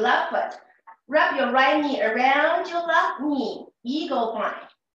weight to your left foot. Wrap your right knee around your left knee, eagle bind.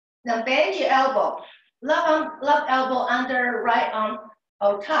 Then bend your elbow. Left elbow under, right arm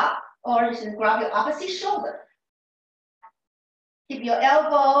on top, or you can grab your opposite shoulder. Keep your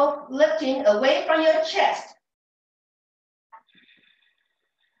elbow lifting away from your chest.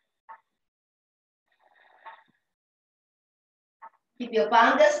 Keep your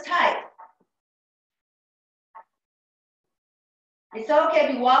bandhas tight. It's okay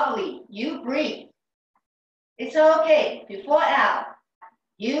to be wobbly, you breathe. It's okay to fall out,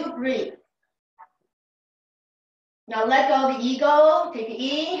 you breathe. Now let go of the eagle, take an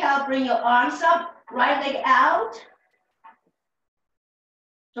inhale, bring your arms up, right leg out.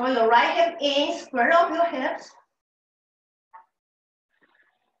 Draw your right hip in, square up your hips.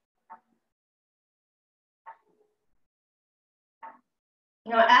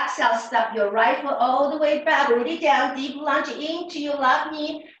 Now exhale, step your right foot all the way back, root it down, deep lunge into your left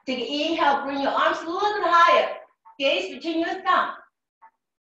knee. Take an inhale, bring your arms a little bit higher. Gaze between your thumb.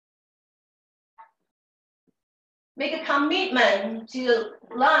 Make a commitment to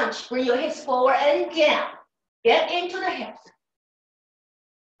lunge, bring your hips forward and down. Get into the hips.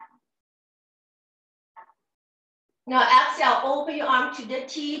 Now exhale, open your arm to the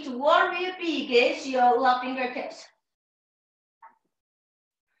T to warrior B. Gaze your left fingertips.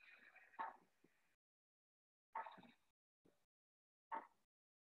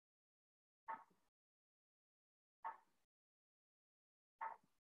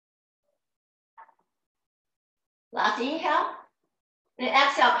 Last inhale. Then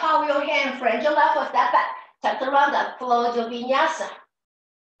exhale, power your hand, front your left foot, step back. Chaturanga, flow your vinyasa.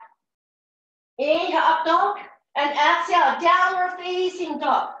 Inhale, up dog. And exhale, downward facing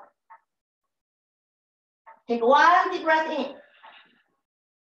dog. Take one deep breath in.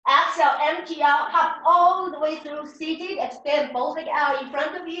 Exhale, empty out, hop all the way through seated. Extend both legs out in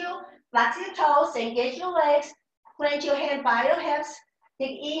front of you. Flex your toes, engage your legs. Clench your hand by your hips.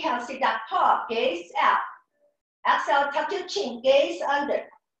 Take inhale, sit up tall, gaze out. Exhale, tuck your chin, gaze under.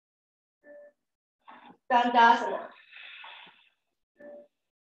 Dandasana.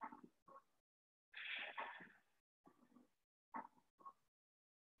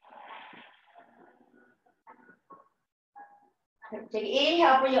 Take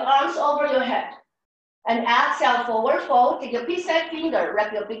inhale, bring your arms over your head. And exhale, forward fold. Take your big finger,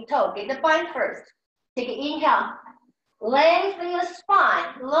 wrap your big toe. Get the bind first. Take an inhale. Lengthen your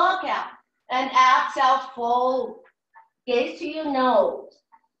spine. Look out. And exhale, fold. Gaze to your nose.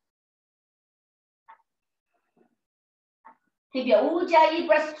 Keep your Ujjayi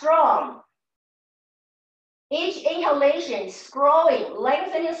breath strong. Each inhalation is growing,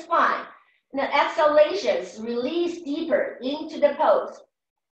 lengthen your spine. And the exhalations release deeper into the pose.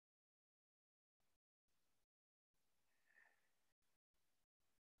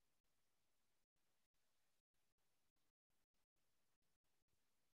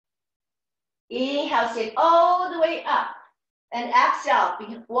 Inhale, sit all the way up. And exhale,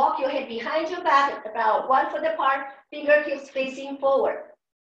 walk your head behind your back, about 1 foot apart, fingertips facing forward.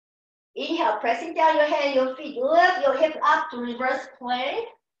 Inhale, pressing down your hand, your feet, lift your hips up to reverse plank,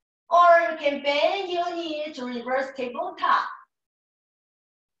 or you can bend your knee to reverse tabletop.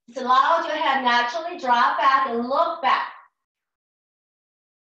 Just allow your head naturally drop back and look back.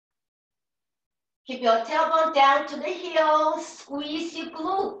 Keep your tailbone down to the heel, squeeze your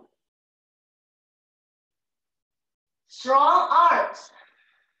glute. Strong arms.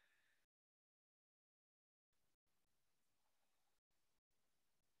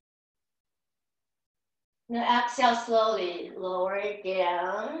 Now exhale slowly, lower it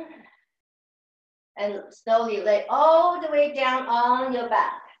down. And slowly lay all the way down on your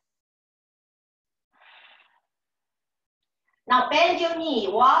back. Now bend your knee,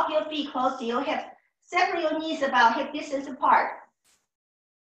 walk your feet close to your hips. Separate your knees about hip distance apart.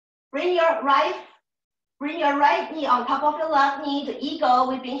 Bring your right knee on top of your left knee, the eagle.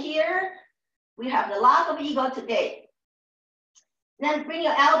 We've been here. We have the lock of eagle today. Then bring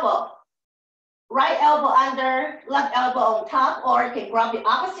your elbow. Right elbow under, left elbow on top, or you can grab the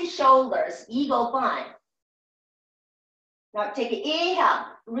opposite shoulders, eagle bind. Now take an inhale,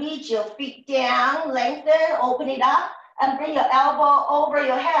 reach your feet down, lengthen, open it up, and bring your elbow over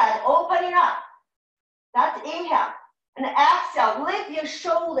your head, open it up. That's inhale. And exhale, lift your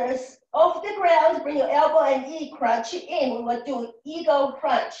shoulders off the ground, bring your elbow and knee crunch in. We will do eagle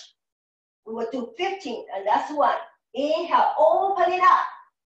crunch. We will do 15, and that's 1. Inhale, open it up.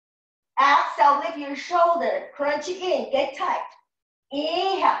 Exhale, lift your shoulder, crunch it in, get tight.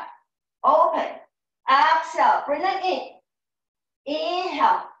 Inhale, open. Exhale, bring it in.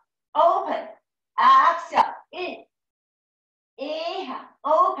 Inhale, open. Exhale, in. Inhale,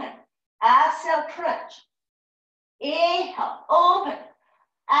 open. Exhale, crunch. Inhale, open.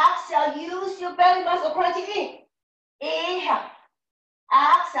 Exhale, use your belly muscle, crunch it in. Inhale,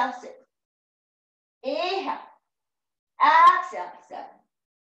 exhale, sit. Inhale, exhale, sit.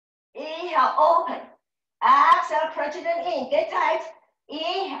 Inhale, open. Exhale, crunch it in, get tight.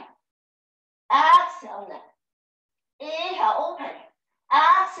 Inhale, exhale, now. Inhale, open.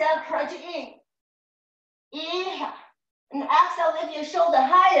 Exhale, crunch it in. Inhale. And exhale, lift your shoulder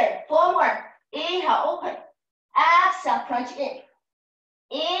higher, forward. Inhale, open. Exhale, crunch in.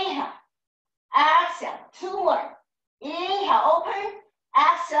 Inhale. Exhale, 2 more. Inhale, open.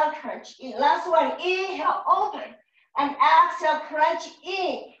 Exhale, crunch in. Last one. Inhale, open. And exhale, crunch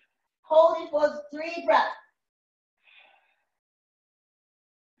in. Hold it for 3 breaths.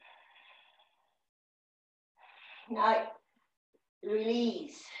 Now,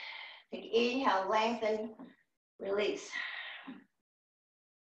 release. Take inhale, lengthen, release.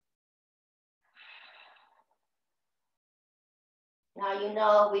 Now you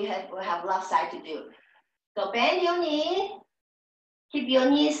know we have left side to do. So bend your knee, keep your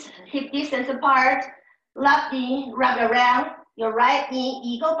knees hip distance apart, left knee wrap around your right knee,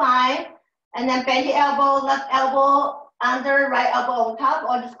 eagle bind, and then bend your elbow, left elbow under, right elbow on top,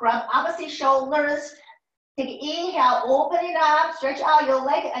 or just grab opposite shoulders. Take inhale, open it up, stretch out your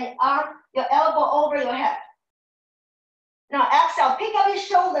leg and arm, your elbow over your head. Now exhale, pick up your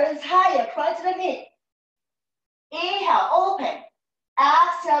shoulders higher, crunch them in. Inhale, open.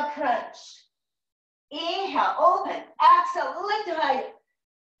 Exhale, crunch. Inhale, open. Exhale, lift higher.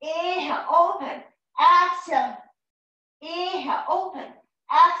 Inhale, open. Exhale. Inhale, open.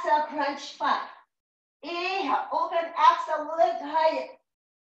 Exhale, crunch 5. Inhale, open. Exhale, lift higher.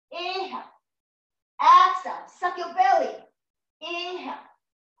 Inhale. Exhale, suck your belly. Inhale.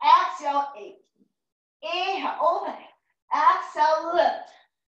 Exhale, 8. Inhale, open. Exhale, lift.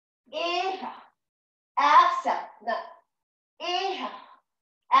 Inhale. Exhale, 9. Inhale.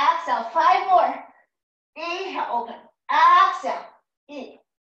 Exhale, 5 more. Inhale, open. Exhale, in.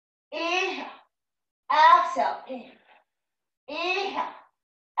 Inhale. Exhale, in. Inhale.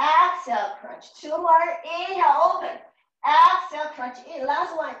 Exhale, crunch. 2 more. Inhale, open. Exhale, crunch in.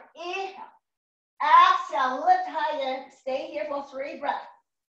 Last one. Inhale. Exhale, lift higher. Stay here for 3 breaths.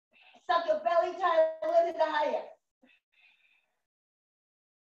 Suck your belly tight, lift it higher.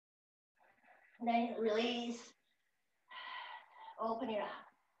 Then release. Open it up.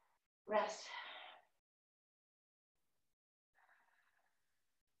 Rest.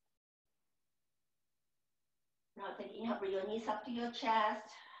 Now take inhale, bring your knees up to your chest.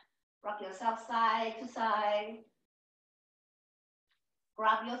 Rock yourself side to side.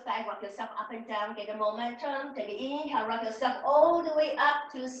 Grab your thigh, rock yourself up and down, get the momentum. Take an inhale, rock yourself all the way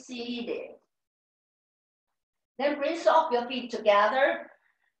up to seated. Then bring soft your feet together.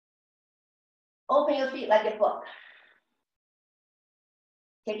 Open your feet like a book.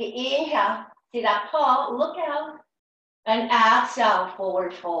 Take an inhale, sit up tall, look out. And exhale,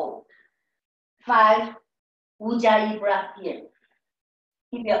 forward fold. 5, Ujjayi breath in.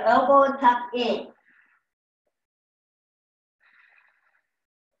 Keep your elbow tucked in.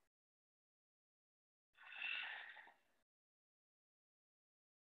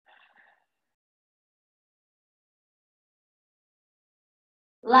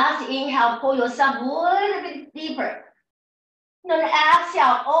 Last inhale, pull yourself a little bit deeper. Then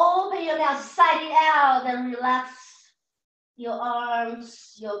exhale, open your mouth, side it out, then relax your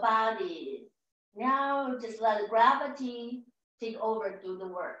arms, your body. Now just let gravity take over, do the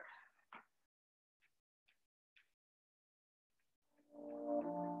work.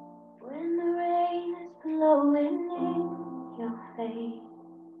 When the rain is blowing in your face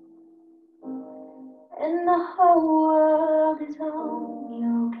and the whole world is on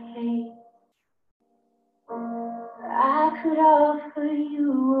your case, I could offer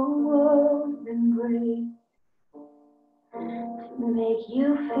you a warm embrace to make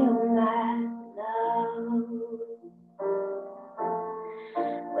you feel my love.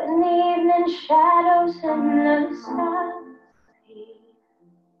 When the evening shadows and the sun fade,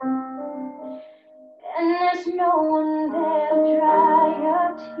 and there's no one there to dry your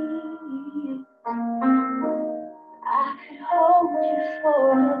tears, I could hold you for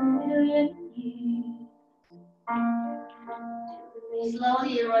 1,000,000 years.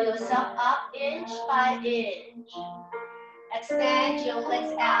 Slowly roll yourself up inch by inch. Extend your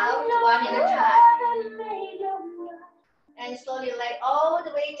legs out one at a time. And slowly lay all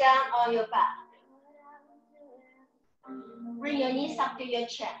the way down on your back. Bring your knees up to your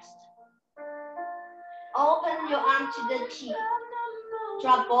chest. Open your arm to the teeth.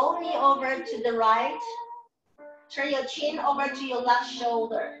 Drop both knees over to the right. Turn your chin over to your left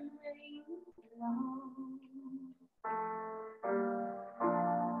shoulder.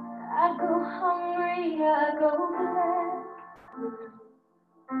 I go hungry, I go black.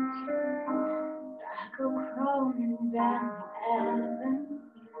 I go crawling down the avenue.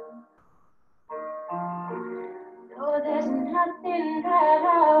 No, there's nothing that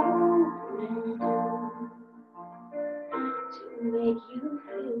I wouldn't do to make you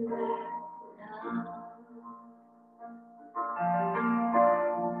feel that love.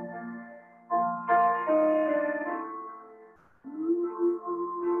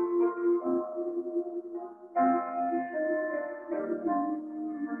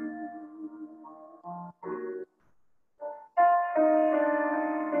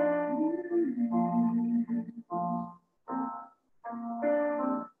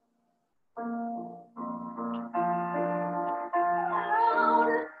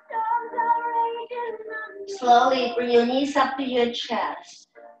 Slowly bring your knees up to your chest.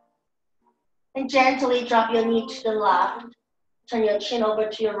 And gently drop your knee to the left. Turn your chin over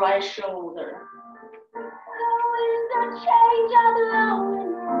to your right shoulder.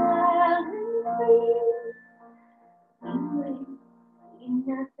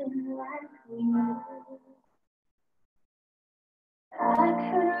 Nothing like we I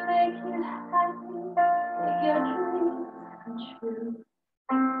could make you happy, make your dreams come true.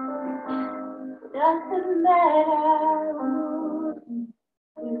 Nothing that I wouldn't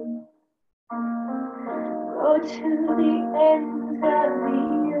do. Go to the ends of the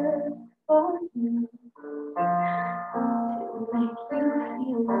earth for you to make you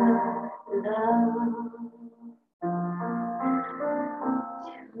feel my love.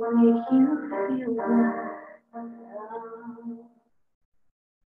 To make you feel my love.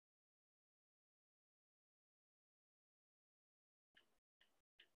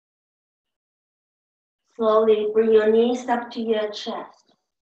 Slowly bring your knees up to your chest.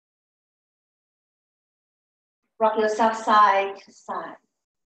 Rock yourself side to side.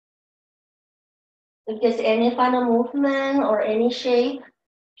 If there's any final movement or any shape,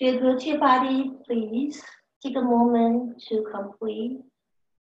 feel good to your body, please take a moment to complete.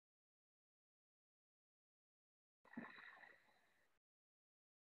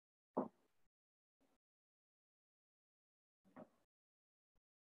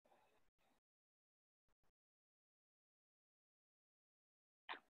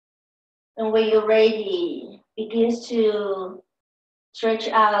 And when you're ready, begin to stretch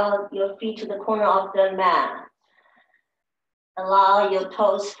out your feet to the corner of the mat. Allow your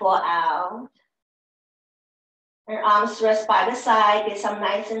toes fall out. And arms rest by the side, get some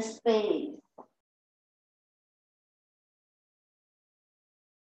nice and space.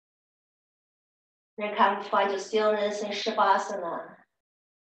 Then come to find your stillness in Shavasana.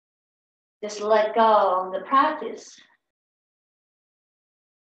 Just let go of the practice.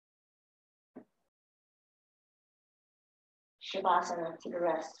 Shavasana to the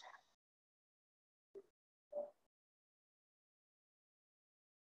rest.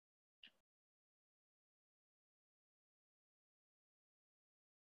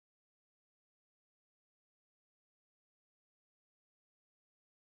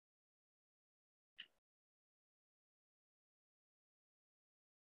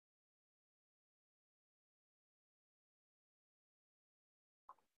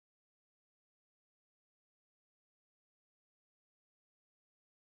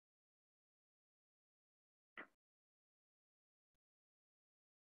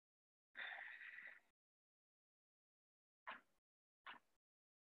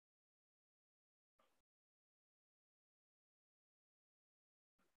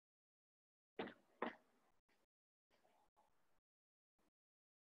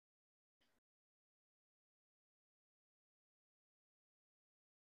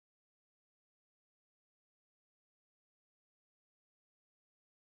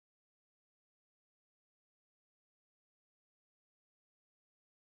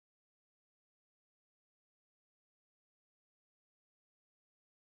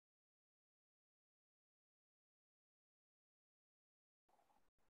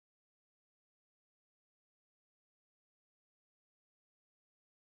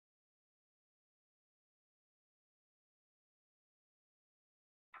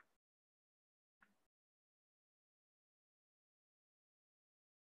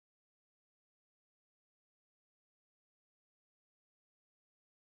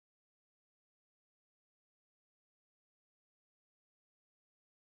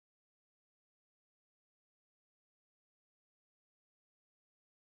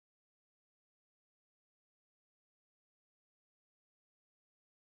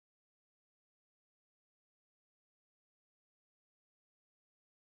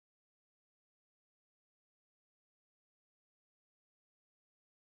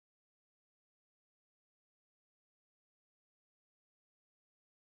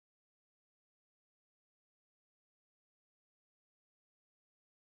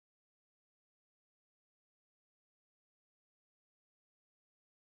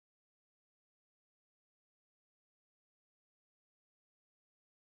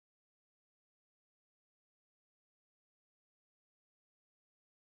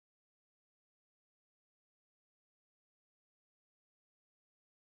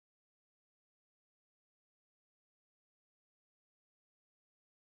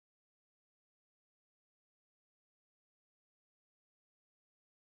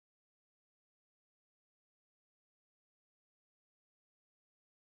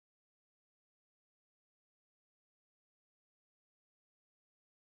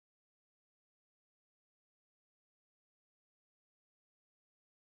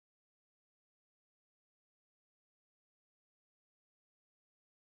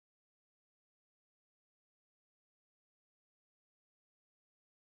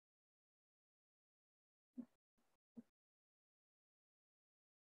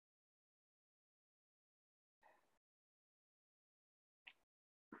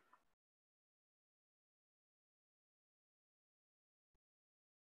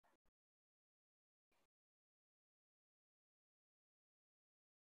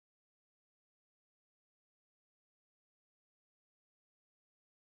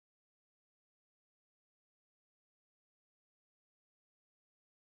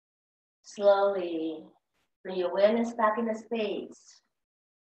 Slowly bring your awareness back in the space.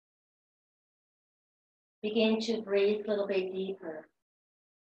 Begin to breathe a little bit deeper.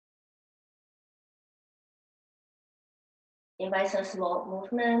 Invite some slow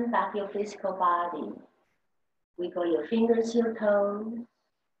movement back to your physical body. Wiggle your fingers, your toes.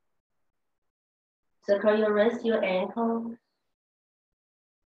 Circle your wrists, your ankles.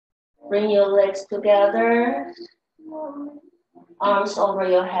 Bring your legs together. Arms over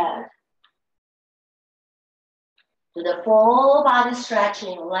your head. Do the full body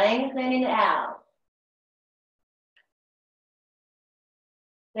stretching, lengthening out.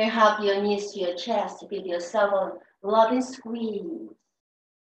 Then hug your knees to your chest to give yourself a loving squeeze.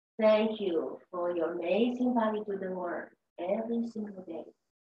 Thank you for your amazing body to the work every single day.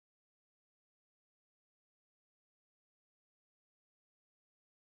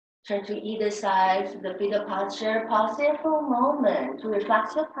 Turn to either side to the fetal posture. Pause there for a moment to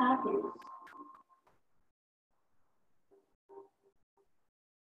reflect your practice.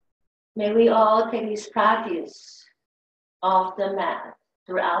 May we all take this practice off the mat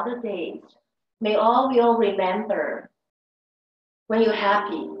throughout the day. May all we all remember, when you're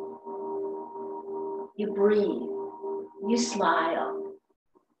happy, you breathe, you smile.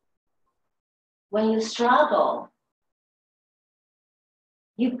 When you struggle,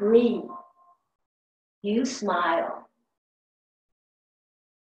 you breathe, you smile.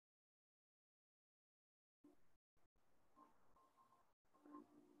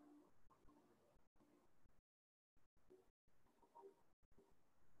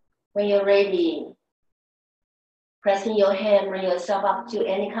 When you're ready, pressing your hand, bring yourself up to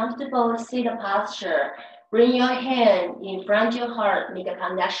any comfortable seated posture. Bring your hand in front of your heart, make a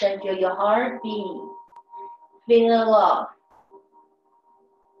connection, feel your heart beat. Feel love,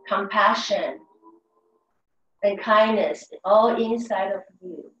 compassion, and kindness all inside of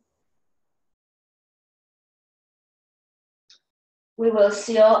you. We will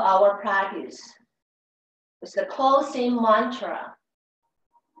seal our practice with the closing mantra.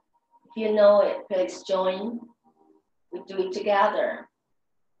 If you know it, please join. We do it together.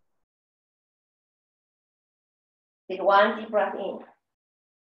 Take one deep breath in.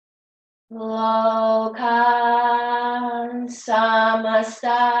 Loka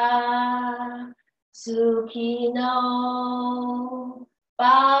samasta sukhino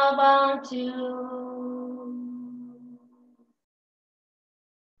bhavantu.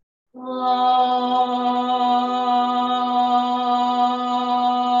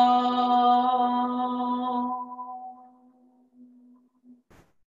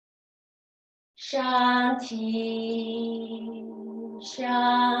 Shanti,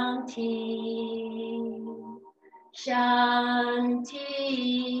 Shanti, Shanti.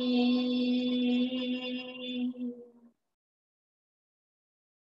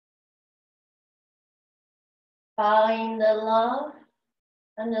 Find the love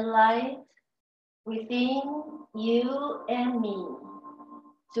and the light within you and me.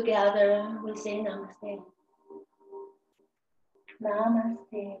 Together we say namaste.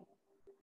 Namaste.